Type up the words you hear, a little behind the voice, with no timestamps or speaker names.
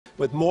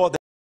With more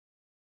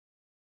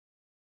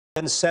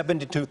than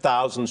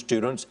 72,000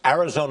 students,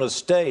 Arizona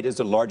State is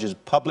the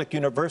largest public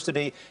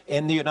university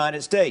in the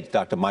United States.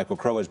 Dr. Michael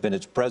Crow has been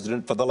its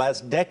president for the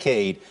last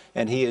decade,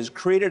 and he has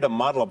created a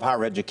model of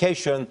higher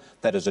education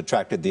that has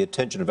attracted the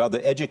attention of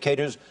other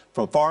educators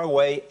from far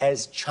away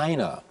as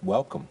China.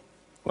 Welcome.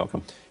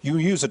 Welcome. You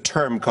use a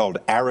term called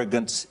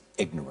arrogance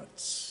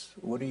ignorance.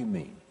 What do you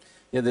mean?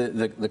 Yeah,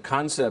 the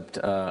concept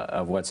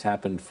of what's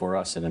happened for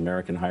us in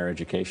American higher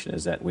education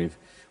is that we've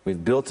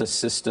built a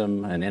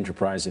system, an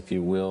enterprise, if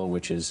you will,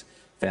 which is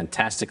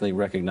fantastically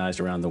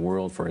recognized around the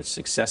world for its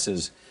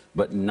successes,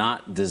 but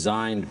not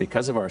designed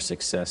because of our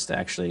success to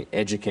actually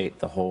educate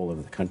the whole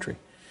of the country.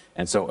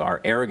 And so our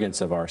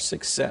arrogance of our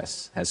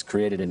success has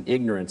created an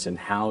ignorance in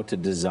how to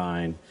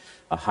design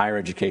a higher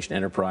education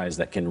enterprise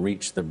that can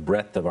reach the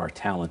breadth of our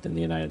talent in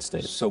the United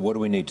States. So what do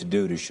we need to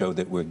do to show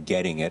that we're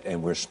getting it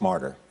and we're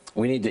smarter?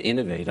 We need to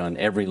innovate on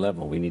every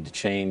level. We need to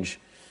change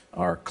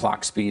our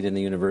clock speed in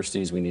the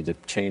universities. We need to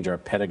change our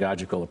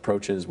pedagogical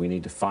approaches. We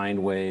need to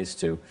find ways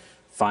to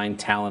find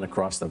talent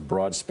across the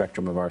broad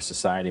spectrum of our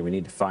society. We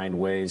need to find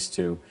ways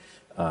to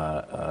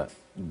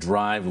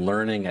drive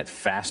learning at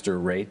faster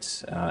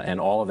rates,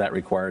 and all of that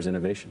requires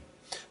innovation.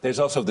 There's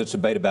also this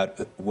debate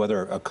about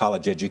whether a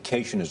college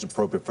education is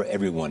appropriate for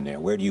everyone there.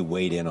 Where do you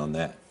weigh in on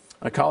that?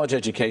 A college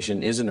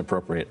education isn't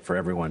appropriate for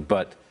everyone,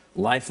 but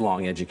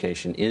lifelong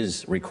education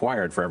is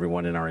required for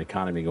everyone in our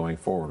economy going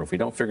forward. If we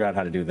don't figure out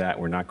how to do that,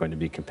 we're not going to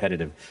be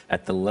competitive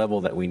at the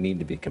level that we need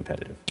to be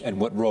competitive. And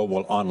what role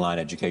will online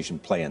education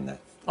play in that?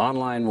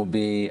 Online will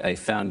be a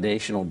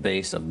foundational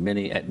base of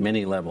at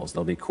many levels.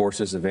 There'll be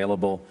courses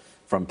available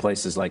from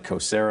places like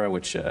Coursera,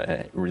 which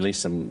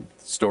released some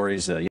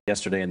stories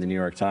yesterday in the New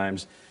York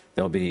Times.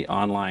 There'll be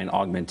online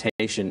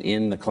augmentation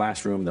in the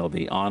classroom. There'll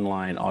be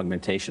online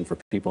augmentation for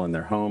people in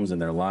their homes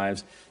and their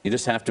lives. You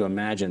just have to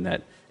imagine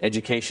that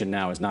education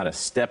now is not a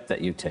step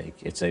that you take.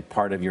 It's a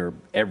part of your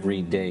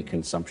everyday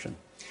consumption.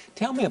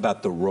 Tell me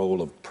about the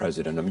role of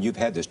president. I mean, you've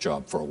had this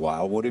job for a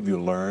while. What have you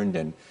learned,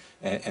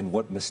 and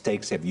what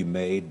mistakes have you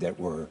made that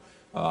were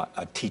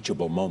a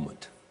teachable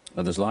moment?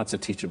 Well, there's lots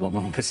of teachable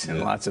moments and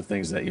lots of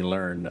things that you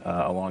learn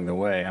along the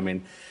way. I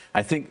mean,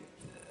 I think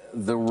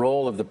the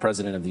role of the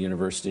president of the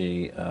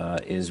university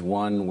is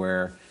one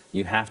where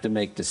you have to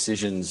make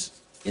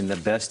decisions in the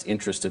best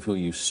interest of who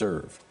you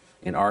serve.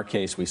 In our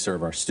case, we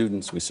serve our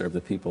students, we serve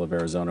the people of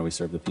Arizona, we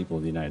serve the people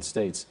of the United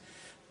States.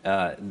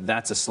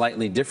 That's a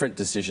slightly different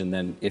decision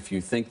than if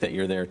you think that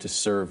you're there to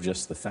serve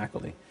just the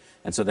faculty.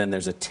 And so then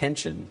there's a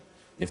tension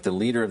if the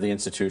leader of the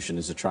institution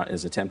is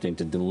attempting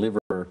to deliver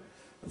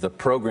the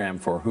program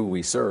for who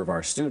we serve,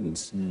 our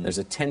students. There's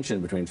a tension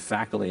between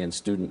faculty and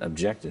student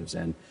objectives.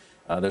 And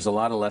there's a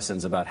lot of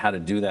lessons about how to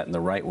do that in the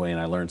right way,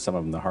 and I learned some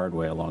of them the hard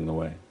way along the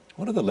way.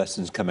 What are the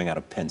lessons coming out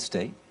of Penn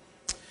State?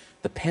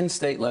 The Penn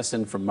State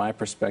lesson, from my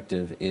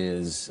perspective,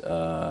 is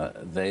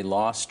they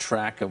lost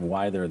track of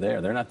why they're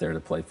there. They're not there to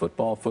play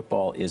football.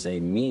 Football is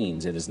a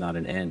means, it is not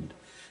an end.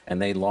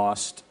 And they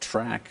lost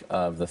track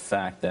of the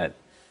fact that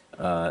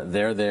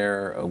they're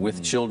there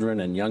with children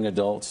and young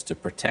adults to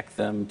protect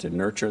them, to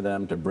nurture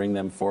them, to bring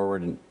them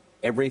forward, and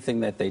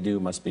everything that they do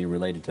must be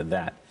related to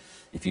that.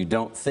 If you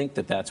don't think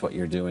that that's what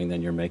you're doing,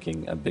 then you're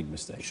making a big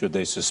mistake. Should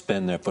they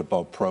suspend their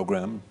football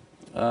program?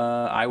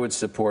 I would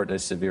support a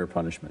severe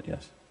punishment,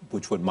 yes.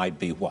 Which might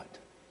be what?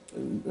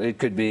 It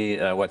could be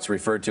what's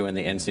referred to in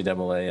the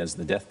NCAA as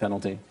the death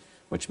penalty,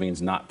 which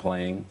means not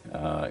playing,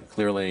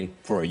 clearly.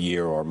 For a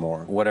year or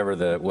more. Whatever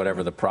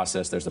the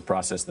process, there's a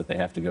process that they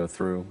have to go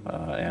through,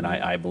 and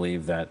I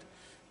believe that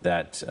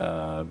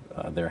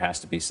there has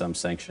to be some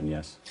sanction,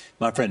 yes.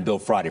 My friend Bill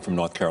Friday from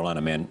North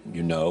Carolina, man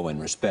you know and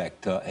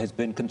respect, has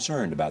been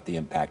concerned about the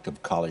impact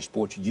of college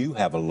sports. You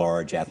have a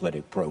large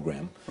athletic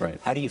program. Right.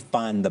 How do you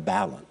find the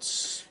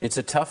balance? It's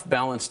a tough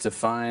balance to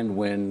find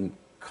when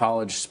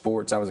college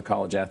sports, I was a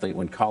college athlete,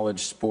 when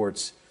college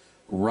sports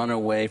run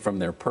away from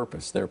their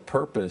purpose. Their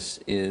purpose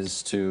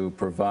is to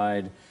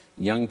provide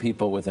young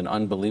people with an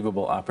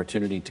unbelievable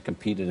opportunity to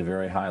compete at a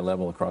very high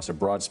level across a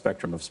broad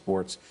spectrum of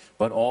sports,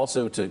 but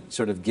also to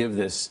sort of give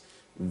this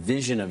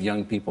vision of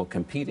young people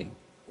competing.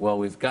 Well,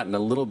 we've gotten a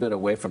little bit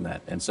away from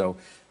that. And so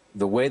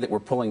the way that we're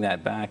pulling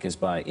that back is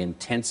by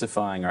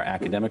intensifying our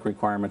academic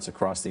requirements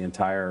across the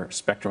entire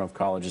spectrum of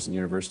colleges and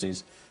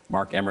universities.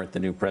 Mark Emmert, the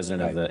new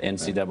president of the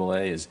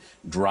NCAA, is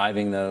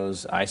driving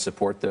those. I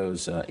support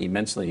those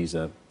immensely. He's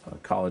a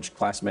college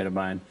classmate of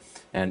mine.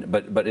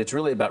 But it's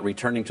really about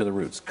returning to the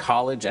roots.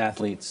 College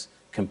athletes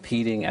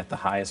competing at the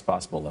highest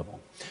possible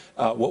level.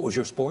 What was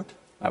your sport?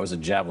 I was a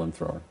javelin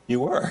thrower. You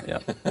were?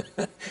 Yeah.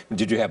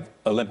 Did you have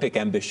Olympic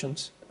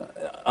ambitions?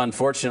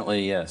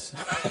 Unfortunately, yes.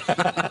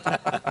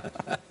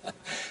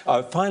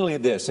 Finally,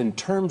 this, in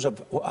terms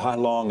of how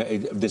long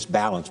this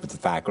balance with the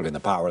faculty and the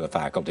power of the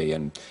faculty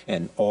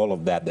and all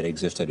of that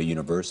exists at a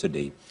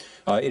university,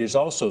 it is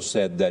also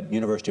said that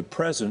university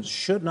presidents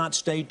should not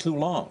stay too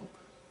long.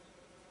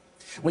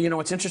 Well, you know,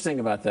 what's interesting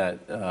about that,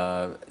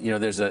 you know,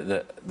 there's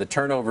the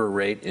turnover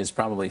rate is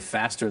probably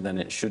faster than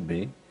it should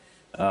be.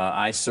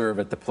 I serve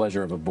at the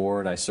pleasure of a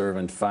board. I serve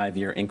in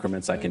 5-year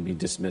increments. I can be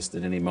dismissed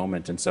at any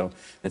moment. And so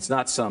it's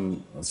not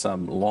some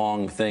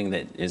long thing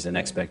that is an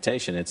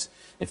expectation. It's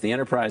if the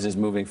enterprise is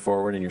moving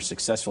forward and you're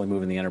successfully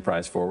moving the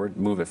enterprise forward,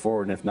 move it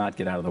forward. And if not,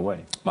 get out of the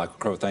way. Michael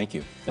Crow, thank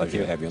you. Pleasure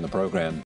to have you on the program.